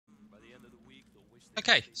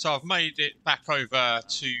Okay, so I've made it back over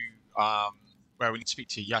to where we need to speak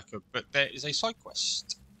to Jakob, but there is a side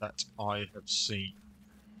quest that I have seen.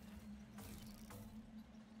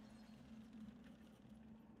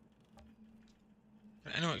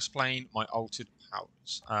 Can anyone explain my altered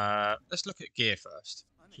powers? Let's look at gear first.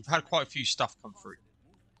 We've had quite a few stuff come through.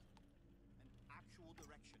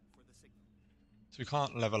 So we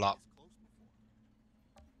can't level up.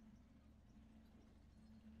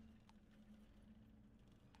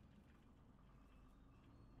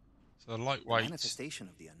 So the lightweight. The manifestation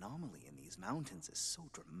of the anomaly in these mountains is so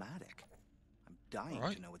dramatic. I'm dying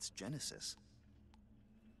to know its genesis.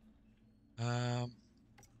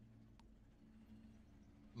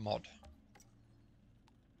 Mod.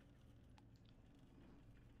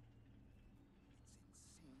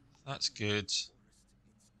 That's good.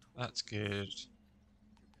 That's good.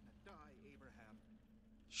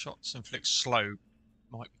 Shots inflict slow.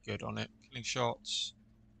 Might be good on it. Killing shots.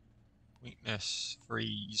 Weakness.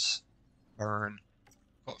 Freeze. Burn.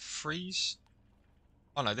 Got freeze?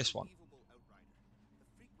 Oh no, this one.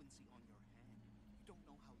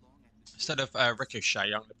 Instead of ricochet,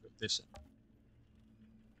 I'm going to put this in.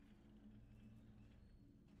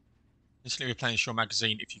 Instantly replenish your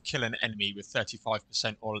magazine if you kill an enemy with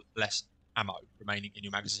 35% or less ammo remaining in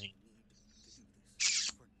your magazine.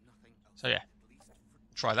 So yeah,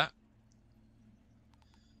 try that.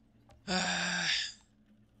 So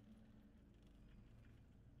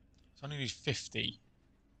I only need 50.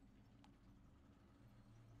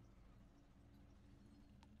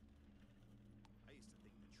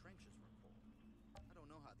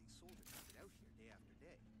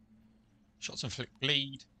 Shots inflict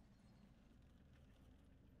bleed.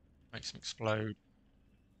 Makes them explode.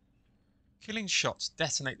 Killing shots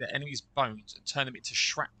detonate the enemy's bones and turn them into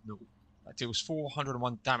shrapnel that deals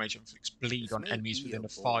 401 damage and inflicts bleed on enemies within a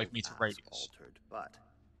 5-meter radius. Altered, but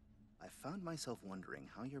I found myself wondering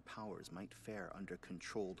how your powers might fare under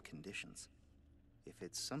controlled conditions. If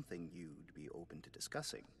it's something you'd be open to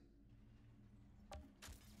discussing.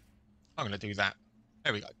 I'm going to do that.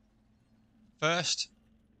 There we go. First,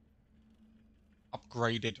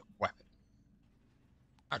 upgraded weapon.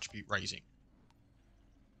 Attribute raising.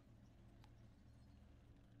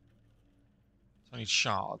 So I need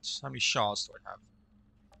shards. How many shards do I have?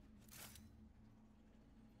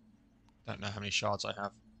 Don't know how many shards I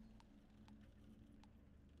have.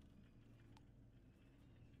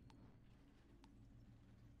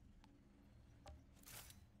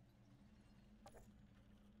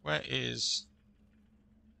 Where is...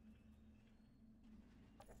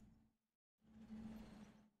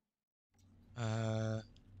 I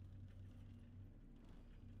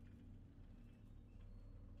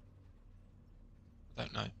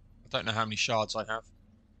don't know. I don't know how many shards I have.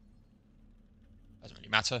 Doesn't really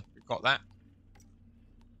matter. We've got that.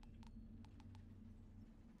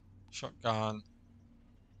 Shotgun.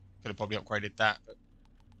 Could have probably upgraded that, but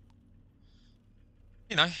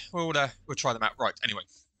you know, we'll try them out. Right. Anyway,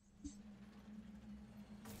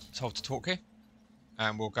 let's hold to talk here,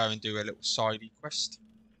 and we'll go and do a little sidey quest.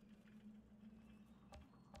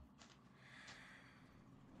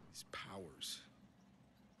 These powers.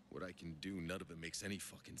 What I can do, none of it makes any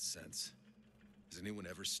fucking sense. Has anyone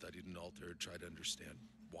ever studied an altar or tried to understand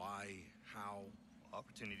why, how? Well,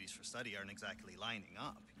 opportunities for study aren't exactly lining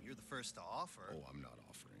up. You're the first to offer. Oh, I'm not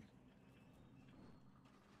offering.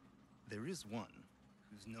 There is one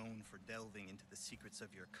who's known for delving into the secrets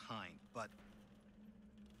of your kind, but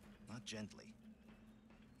not gently.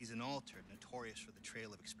 He's an altered, notorious for the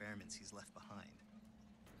trail of experiments he's left behind.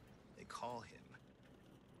 They call him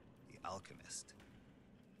the Alchemist.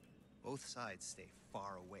 Both sides stay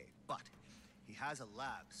far away, but he has a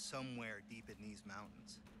lab somewhere deep in these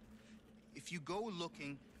mountains. If you go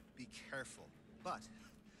looking, be careful. But,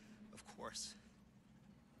 of course,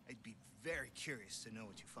 I'd be very curious to know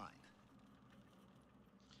what you find.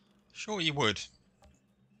 Sure you would.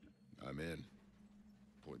 I'm in.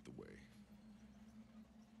 Point the way.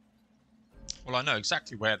 Well, I know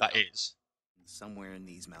exactly where that is. Somewhere in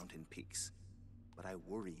these mountain peaks. But I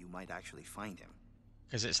worry you might actually find him.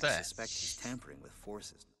 Because it's there. I suspect he's tampering with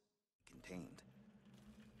forces contained.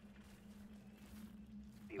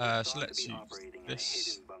 So let's use this. A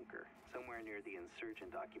hidden bunker somewhere near the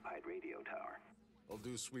insurgent-occupied radio tower. I'll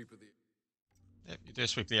do a sweep of the... Yep, you do a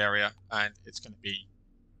sweep of the area, and it's going to be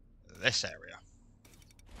this area.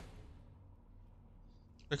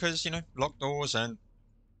 Because, you know, locked doors and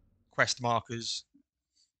quest markers.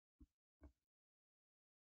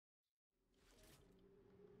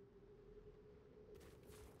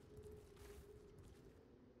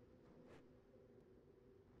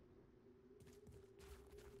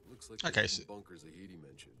 Looks like Okay, the so bunkers Haiti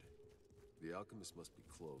mentioned. The Alchemist must be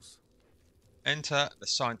close. enter the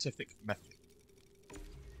scientific method.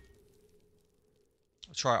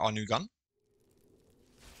 I'll try our new gun.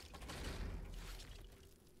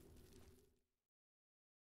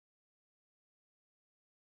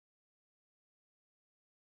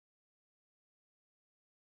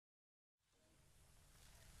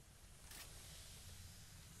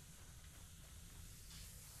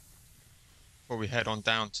 Before we head on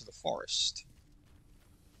down to the forest.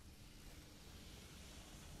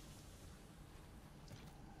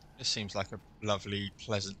 This seems like a lovely,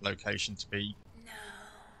 pleasant location to be. No.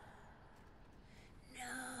 No.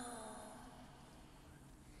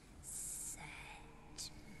 Set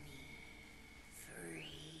me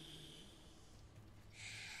free.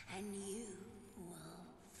 And you will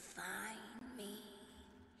find me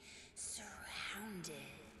surrounded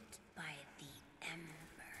by the ember.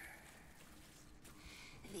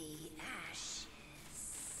 The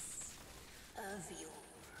ashes of your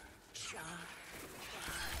charred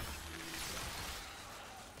body.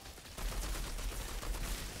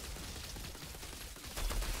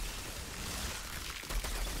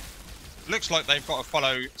 Looks like they've got to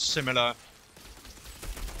follow similar.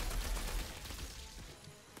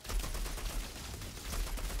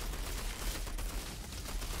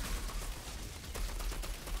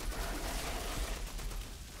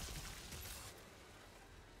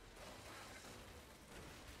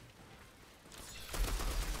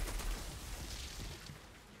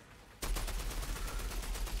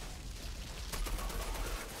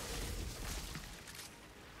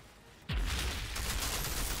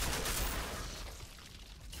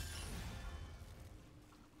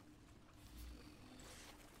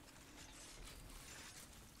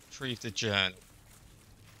 Retrieve the journal.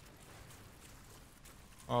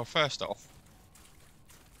 Well, first off,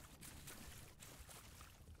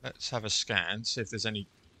 let's have a scan, see if there's any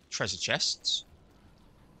treasure chests.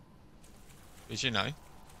 As you know.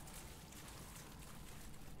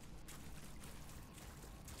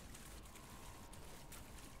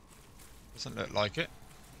 Doesn't look like it.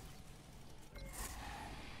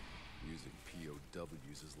 Using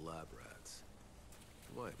POWs as lab rats.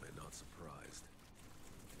 Why am I not surprised?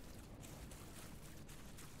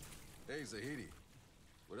 Hey, Zahidi.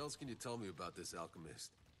 What else can you tell me about this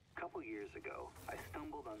alchemist? A couple years ago, I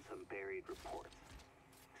stumbled on some buried reports.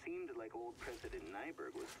 Seemed like old President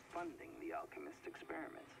Nyberg was funding the Alchemist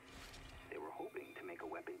experiments. They were hoping to make a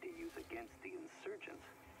weapon to use against the insurgents.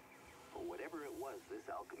 But whatever it was this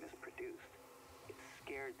alchemist produced, it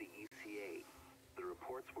scared the ECA. The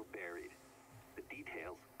reports were buried. The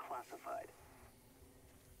details classified.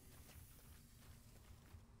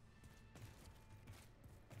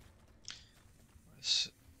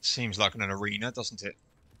 Seems like an arena, doesn't it?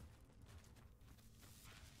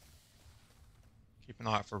 Keep an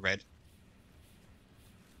eye out for red.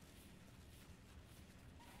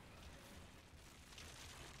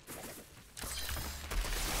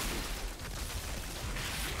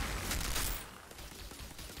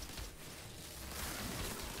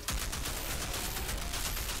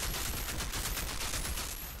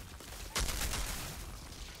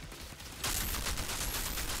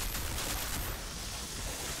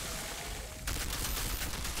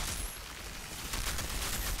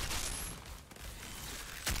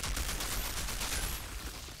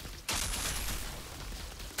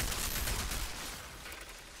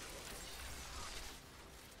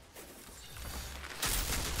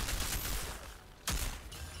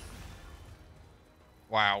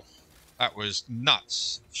 Wow, that was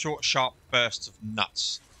nuts. Short, sharp bursts of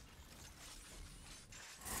nuts.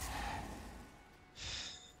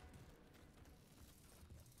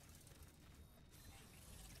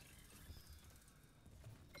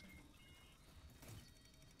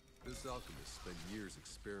 This alchemist spent years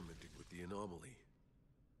experimenting with the anomaly.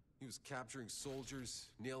 He was capturing soldiers,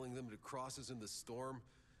 nailing them to crosses in the storm,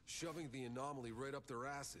 shoving the anomaly right up their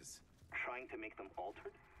asses. Trying to make them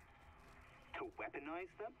altered? To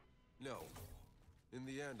weaponize them? No. In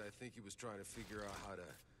the end, I think he was trying to figure out how to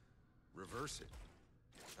reverse it.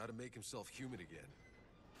 How to make himself human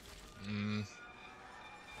again.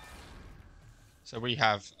 So we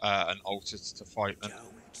have an altered to fight them.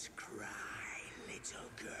 Don't cry,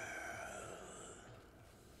 little girl.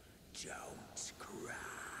 Don't cry.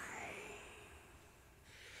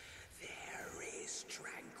 There is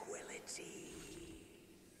tranquility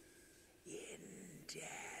in death.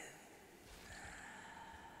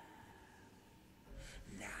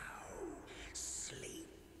 Now, sleep.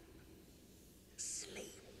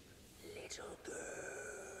 Sleep, little girl.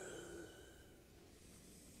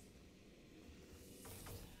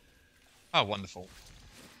 Oh, wonderful.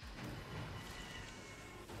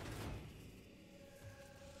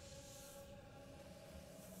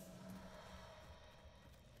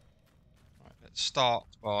 Let's start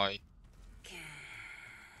by... Can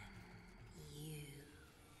you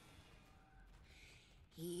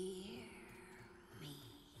hear me?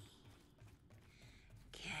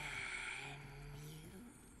 Can you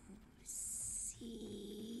see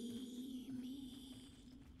me?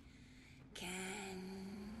 Can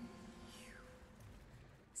you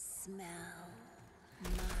smell my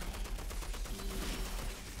fear?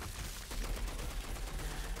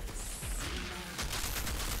 The smell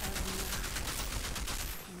of my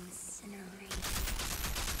incinerated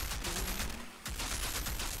blood.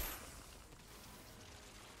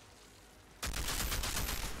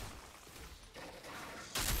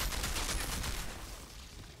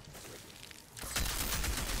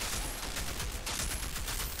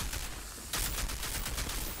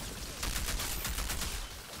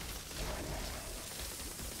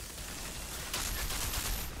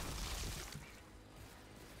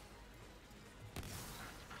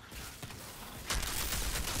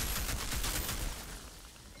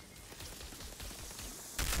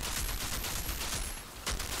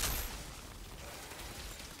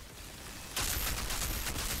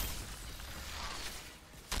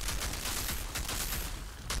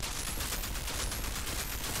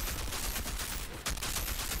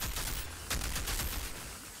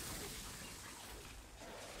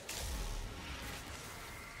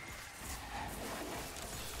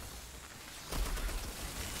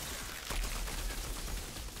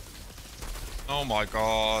 Oh my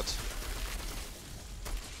god.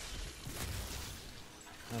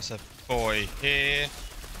 There's a boy here.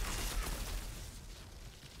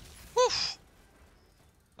 Woof!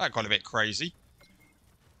 That got a bit crazy.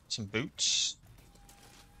 Some boots.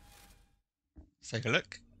 Let's take a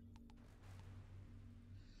look.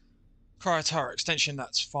 Cryo extension,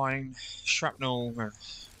 that's fine. Shrapnel,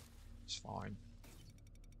 it's fine.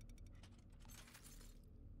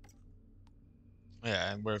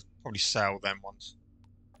 Yeah, and we'll probably sell them ones.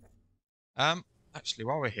 Actually,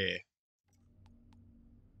 while we're here,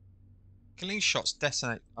 killing shots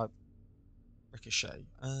detonate ricochet.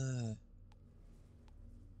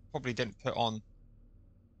 Probably didn't put on.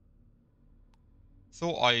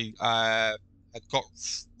 Thought I had got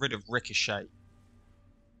rid of ricochet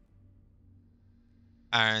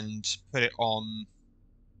and put it on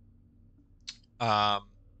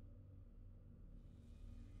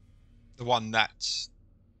the one that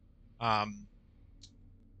oh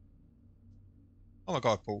my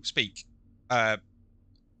god, Paul, speak. Does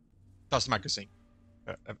the magazine,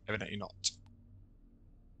 but evidently not.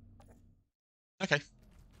 Okay.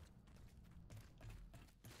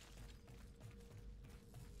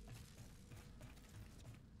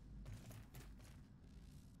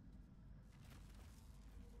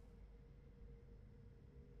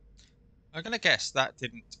 I'm gonna guess that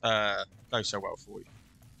didn't go so well for you.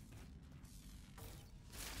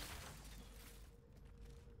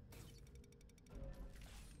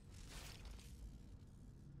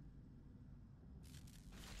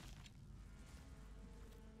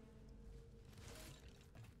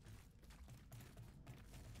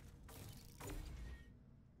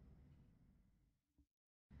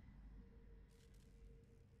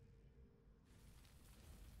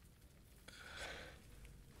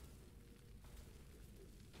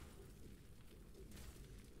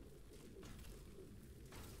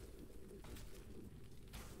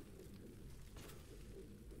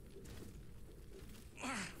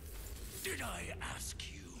 Did I ask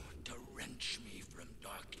you to wrench me from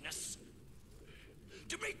darkness?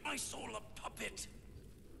 To make my soul a puppet?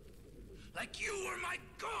 Like you were my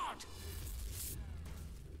god?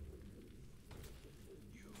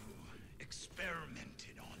 You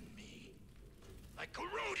experimented on me. Like a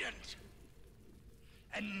rodent.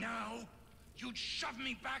 And now you'd shove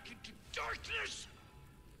me back into darkness?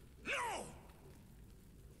 No!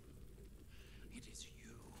 It is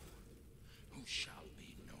you who shall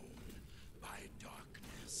be known by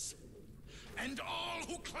darkness, and all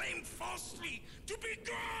who claim falsely to be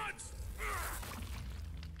gods!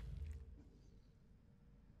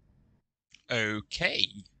 Okay.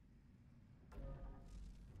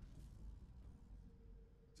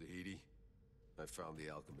 Zahidi, I found the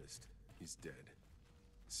Alchemist. He's dead.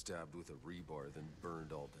 Stabbed with a rebar, then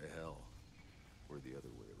burned all to hell. Or the other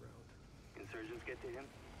way around. Insurgents get to him?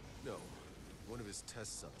 No. One of his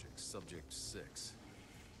test subjects, Subject 6.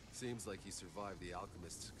 Seems like he survived the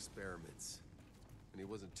Alchemist's experiments. And he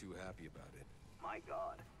wasn't too happy about it. My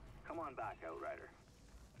god. Come on back, Outrider.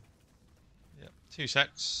 Yep. 2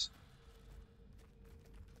 secs.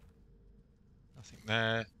 Nothing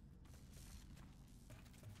there.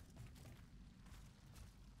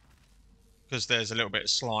 Because there's a little bit of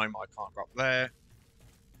slime, I can't go up there.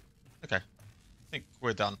 Okay. think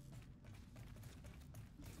we're done.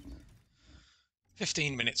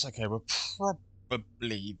 15 minutes. Okay, we'll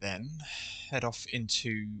probably then head off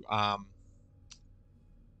into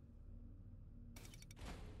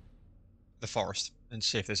the forest and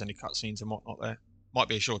see if there's any cutscenes and whatnot there. Might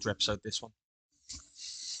be a shorter episode, this one.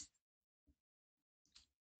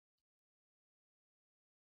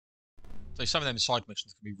 So some of them side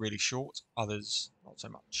missions can be really short, others not so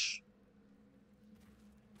much.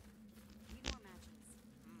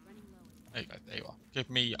 There you go, there you are. Give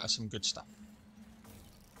me some good stuff.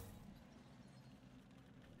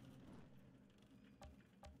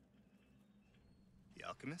 The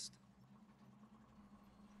Alchemist?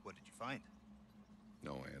 What did you find?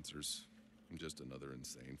 No answers. I'm just another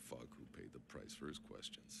insane fuck who paid the price for his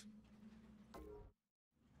questions.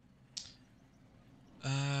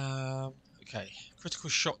 Okay. Critical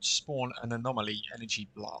shots spawn an anomaly energy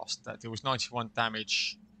blast that deals 91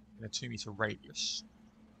 damage in a 2-meter radius.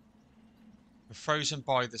 When frozen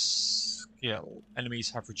by the skill,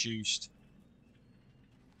 enemies have reduced.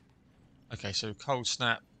 Okay, so cold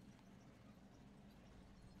snap.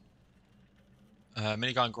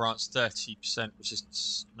 Minigun grants 30%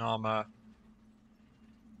 resistance and armor.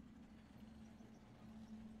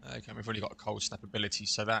 Okay, we've already got a cold snap ability,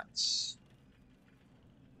 so that's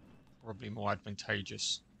probably more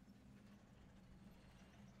advantageous.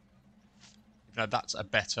 Even though that's a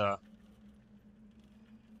better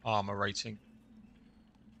armor rating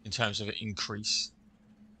in terms of an increase.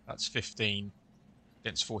 That's 15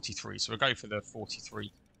 against 43, so we'll go for the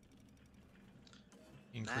 43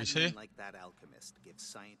 increase Madmen here. like that alchemist give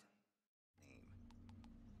science name.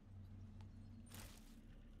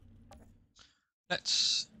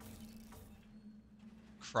 Let's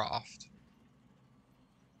craft.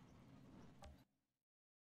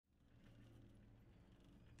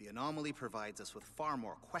 The anomaly provides us with far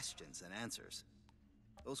more questions than answers.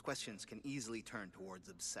 Those questions can easily turn towards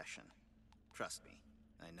obsession. Trust me,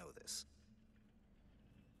 I know this.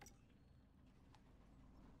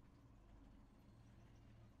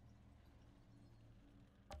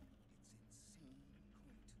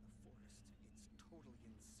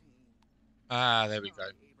 Ah, there we go.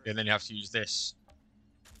 And then you have to use this.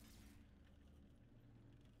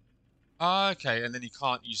 Okay, and then you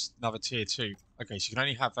can't use another tier 2. Okay, so you can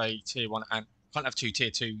only have a tier 1 and can't have 2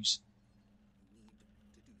 tier 2s.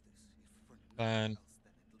 Burn,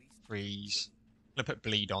 freeze. I'm gonna put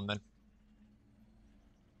bleed on then.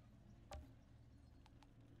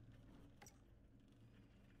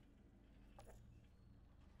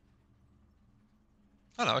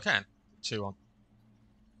 Oh no, I can. 2 on.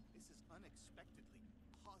 This is unexpectedly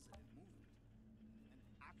positive movement.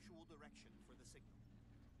 An actual direction for the signal.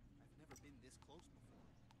 I've never been this close before.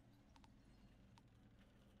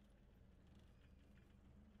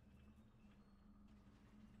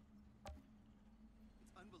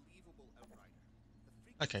 It's unbelievable, Outrider.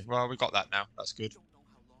 Okay, well we got that now. That's good. Don't know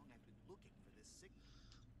how long I've been looking for this signal.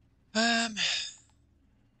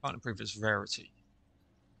 Can't improve its rarity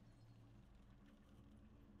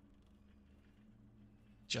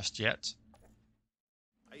just yet.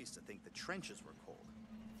 I used to think the trenches were cold.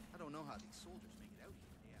 I don't know how these soldiers make it out here.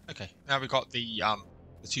 Yeah. Okay, now we've got the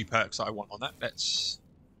 2 perks that I want on that. Let's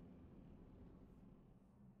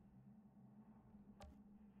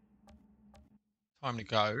time to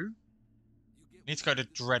go. Need to go to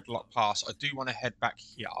Dreadlock Pass. I do want to head back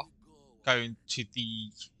here, go into the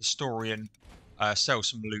historian, sell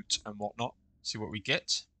some loot and whatnot, see what we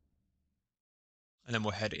get, and then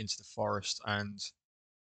we'll head into the forest and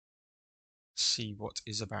see what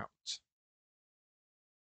is about.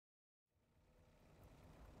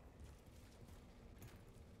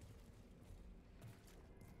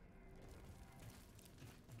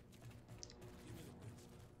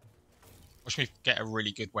 Watch me get a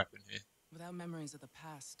really good weapon here. Without memories of the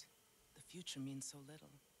past, the future means so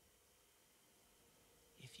little.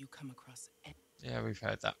 If you come across any... Yeah, we've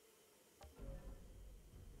heard that.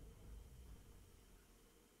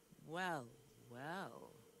 Well,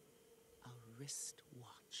 well. A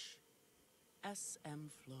wristwatch. SM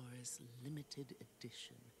Flores limited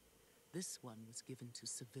edition. This one was given to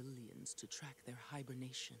civilians to track their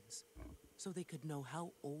hibernations, so they could know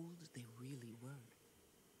how old they really were.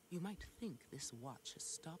 You might think this watch has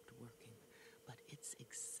stopped working, but it's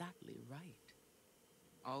exactly right.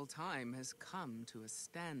 All time has come to a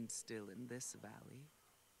standstill in this valley.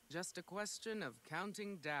 Just a question of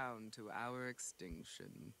counting down to our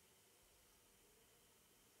extinction.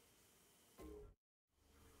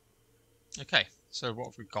 Okay, so what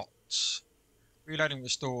have we got? Reloading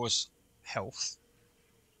restores health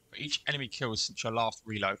for each enemy killed since your last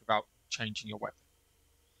reload without changing your weapon.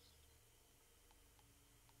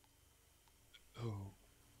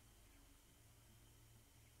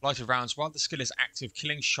 Blighted rounds. While the skill is active,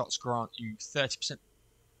 killing shots grant you 30%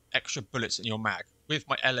 extra bullets in your mag. With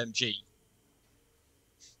my LMG.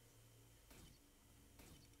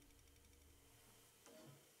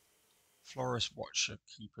 Florist Watcher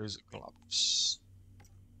Keeper's Gloves.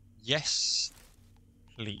 Yes,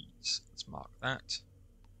 please. Let's mark that.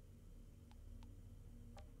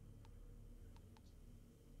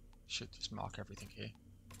 Should just mark everything here.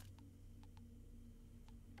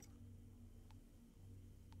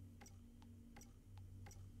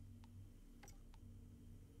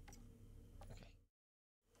 Okay.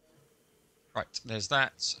 Right, there's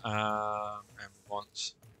that. And we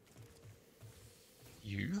want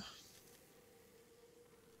you.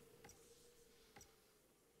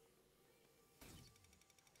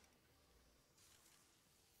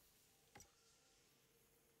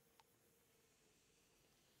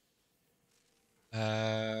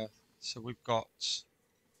 So we've got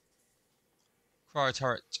cryo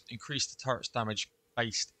turret. Increase the turret's damage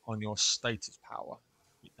based on your status power.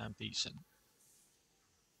 Pretty damn decent.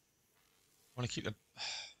 I want to keep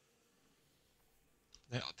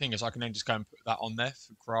the thing is I can then just go and put that on there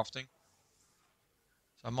for crafting.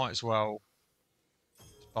 So I might as well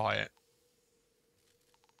just buy it.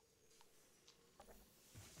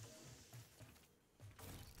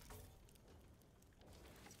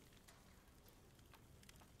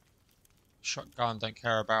 Shotgun, don't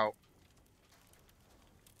care about.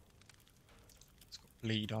 It's got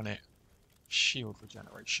bleed on it. Shield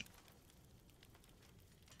regeneration.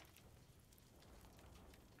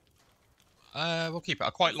 We'll keep it. I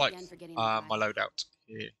quite like my loadout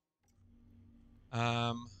here.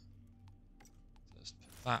 Let's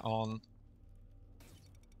put that on.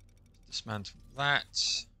 Dismantle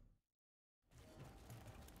that.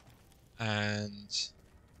 And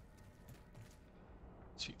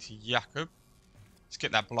speak to Jakob. Let's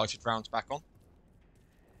get that blighted rounds back on.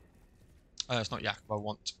 It's not Jakob I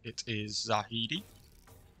want. It is Zahidi.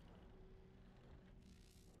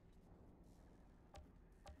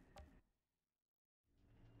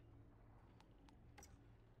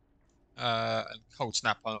 And Cold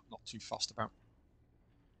Snap I'm not too fussed about.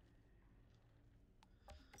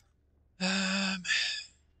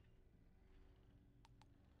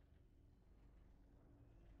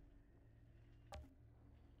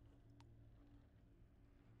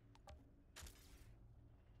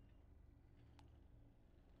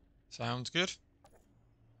 Sounds good.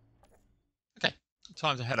 Okay,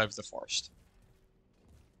 time to head over the forest.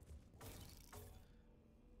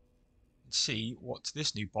 And see what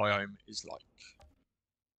this new biome is like.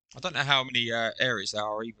 I don't know how many areas there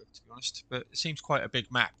are either, to be honest, but it seems quite a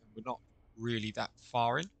big map, and we're not really that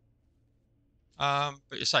far in.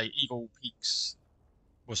 But you say Eagle Peaks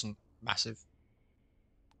wasn't massive.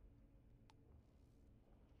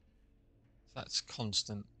 That's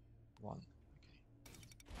constant 1. Okay.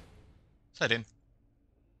 Let's head in.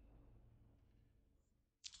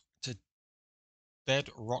 To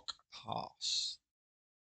Bedrock Pass.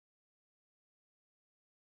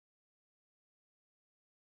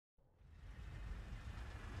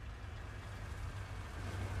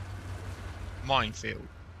 Minefield.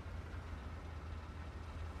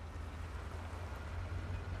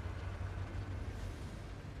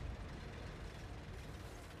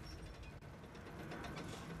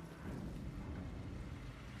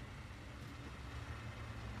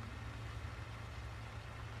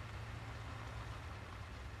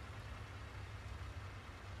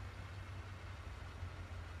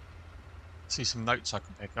 See some notes I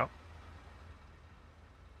can pick up.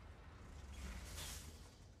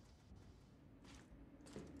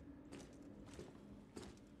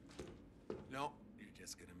 No, you're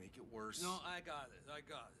just gonna make it worse. No, I got it. I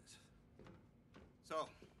got it. So,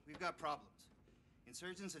 we've got problems.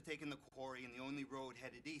 Insurgents have taken the quarry, and the only road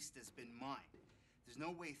headed east has been mined. There's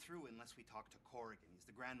no way through unless we talk to Corrigan. He's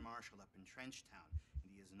the Grand Marshal up in Trenchtown,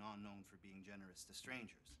 and he is not known for being generous to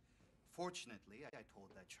strangers. Fortunately, I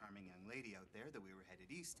told that charming young lady out there that we were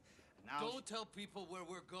headed east, and now... Don't tell people where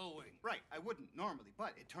we're going. Right, I wouldn't normally,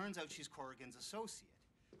 but it turns out she's Corrigan's associate.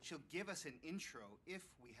 She'll give us an intro if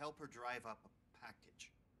we help her drive up a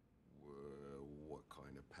package. What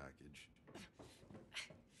kind of package?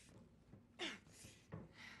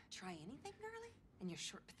 Try anything, girly, and your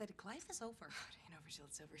short, pathetic life is over. It ain't over till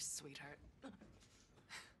it's over, sweetheart.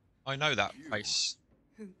 I know that place.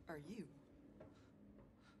 Who are you?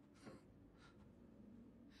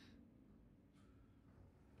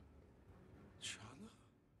 Chana?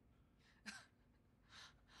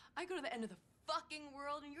 I go to the end of the fucking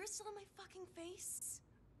world, and you're still in my fucking face?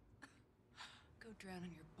 Go drown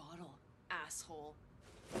in your bottle, asshole.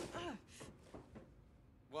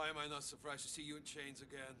 Why am I not surprised to see you in chains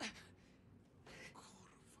again?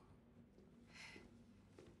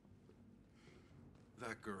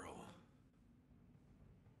 That girl.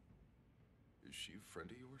 Is she a friend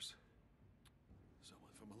of yours? Someone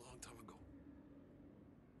from a long time ago.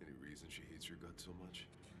 Any reason she hates your guts so much?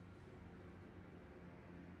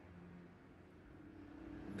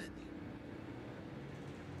 Many.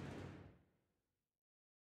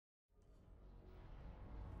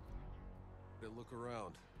 Hey, look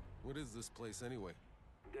around. What is this place anyway?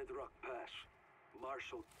 Dead Rock Pass.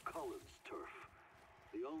 Marshal Cullen's turf.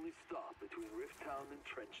 The only stop between Rift Town and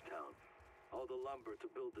Trench Town. All the lumber to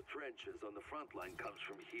build the trenches on the front line comes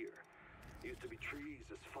from here. Used to be trees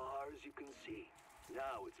as far as you can see.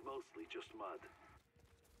 Now it's mostly just mud.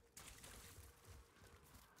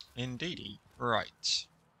 Indeedy. Right.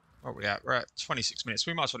 Where are we at? We're at 26 minutes.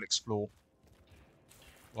 We might as well explore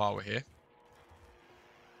while we're here.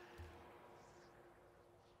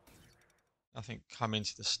 Nothing come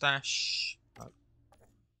into the stash. Oh.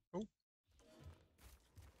 Cool.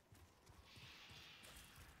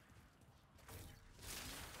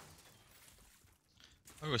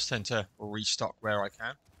 I always tend to restock where I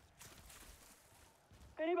can.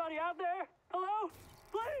 Anybody out there? Hello?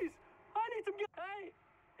 Please! I need some Hey!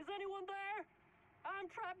 Is anyone there? I'm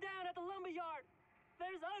trapped down at the lumberyard.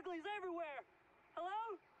 There's uglies everywhere.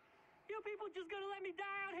 Hello? You people just gonna let me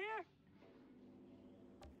die out here?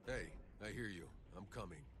 Hey, I hear you. I'm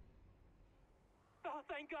coming. Oh,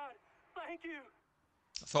 thank God. Thank you.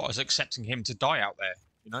 I thought I was accepting him to die out there,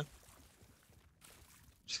 you know?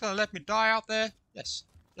 Just gonna let me die out there? Yes.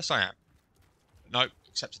 Yes, I am. But no,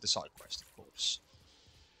 accepted the side quest, of course.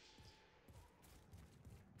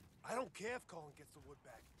 I don't care if Colin gets the wood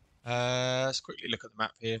back. Let's quickly look at the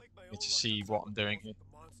map here. Need to see what I'm doing here. Be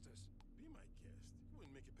my guest. You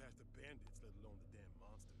wouldn't make it past the bandits, let alone the damn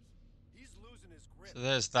monsters. He's losing his grip. So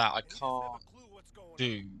there's that. I and he doesn't have a can't clue what's going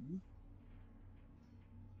do. on.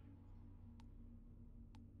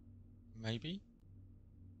 Maybe?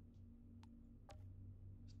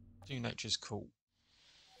 Do nature's cool.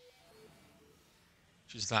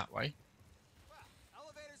 Which is that way.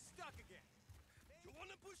 Elevator's stuck again. You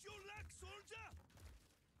wanna push your luck, soldier?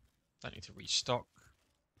 Don't need to restock.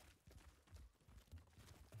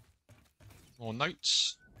 More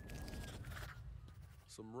notes.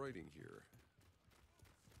 Some writing here.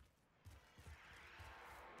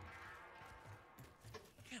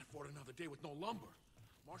 Can't afford another day with no lumber.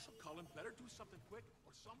 Marshal Cullen better do something quick,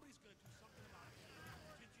 or somebody's gonna do something about it.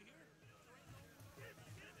 Did you hear?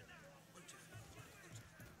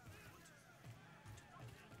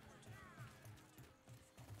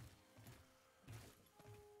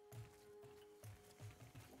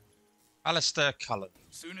 Alistair Cullen.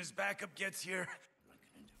 Soon as backup gets here. What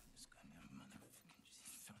can I do with this goddamn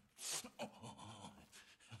motherfucking? Oh,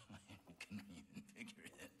 I couldn't even figure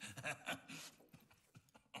it.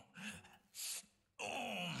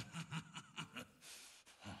 Oh.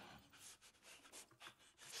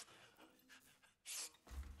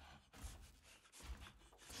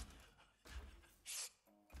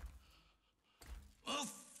 Well,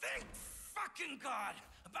 thank fucking God!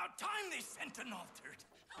 About time they sent an altered.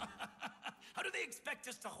 How do they expect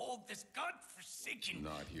us to hold this godforsaken...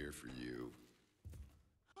 Not here for you.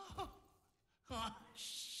 Oh,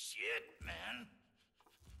 shit, man.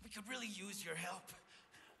 We could really use your help.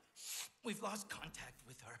 We've lost contact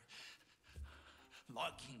with our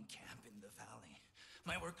logging camp in the valley.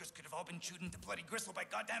 My workers could have all been chewed into bloody gristle by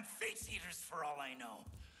goddamn face eaters for all I know.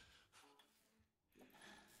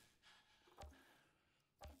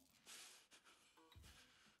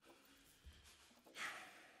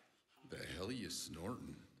 The hell are you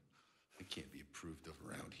snorting? It can't be approved of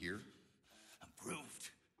around here. Approved?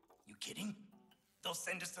 You kidding? They'll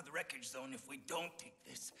send us to the wreckage zone if we don't take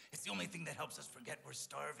this. It's the only thing that helps us forget we're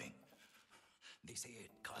starving. They say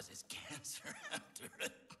it causes cancer after a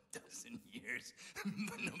dozen years,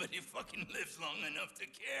 but nobody fucking lives long enough to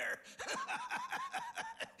care.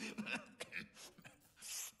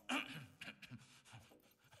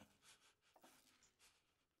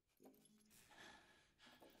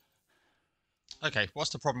 Okay, what's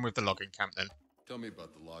the problem with the logging camp then? Tell me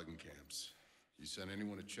about the logging camps. You sent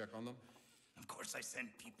anyone to check on them? Of course I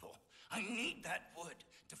sent people. I need that wood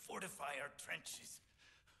to fortify our trenches.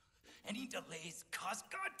 Any delays cost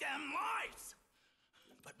goddamn lives.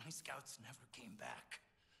 But my scouts never came back.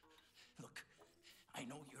 Look, I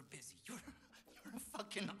know you're busy. You're a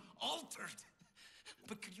fucking altered.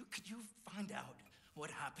 But could you find out what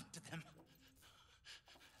happened to them?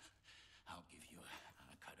 I'll give you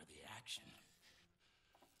a cut of the action.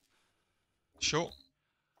 Sure.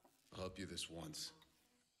 I'll help you this once,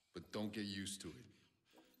 but don't get used to it.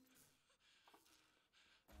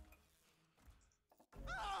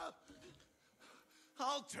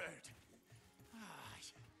 altered.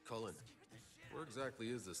 Cullen, where exactly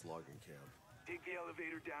is this logging camp? Take the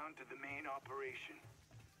elevator down to the main operation.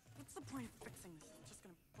 What's the point of fixing this? It's just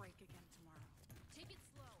gonna break again tomorrow. Take it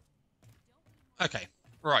slow. Okay,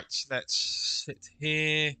 right. Let's sit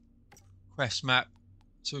here. Quest map.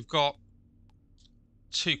 So we've got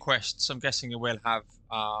 2 quests. I'm guessing it will have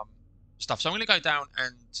stuff. So I'm going to go down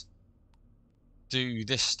and do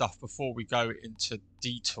this stuff before we go into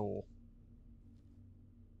Detour.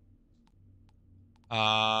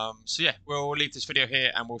 So yeah, we'll leave this video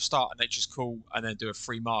here and we'll start at Nature's Call and then do a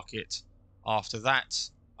free market after that.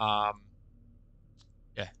 Yeah,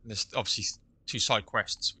 and there's obviously 2 side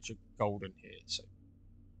quests which are golden here. So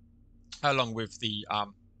along with the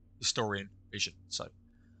historian vision. So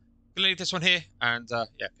we'll leave this one here and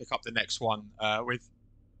yeah, pick up the next one with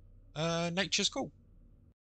Nature's Call.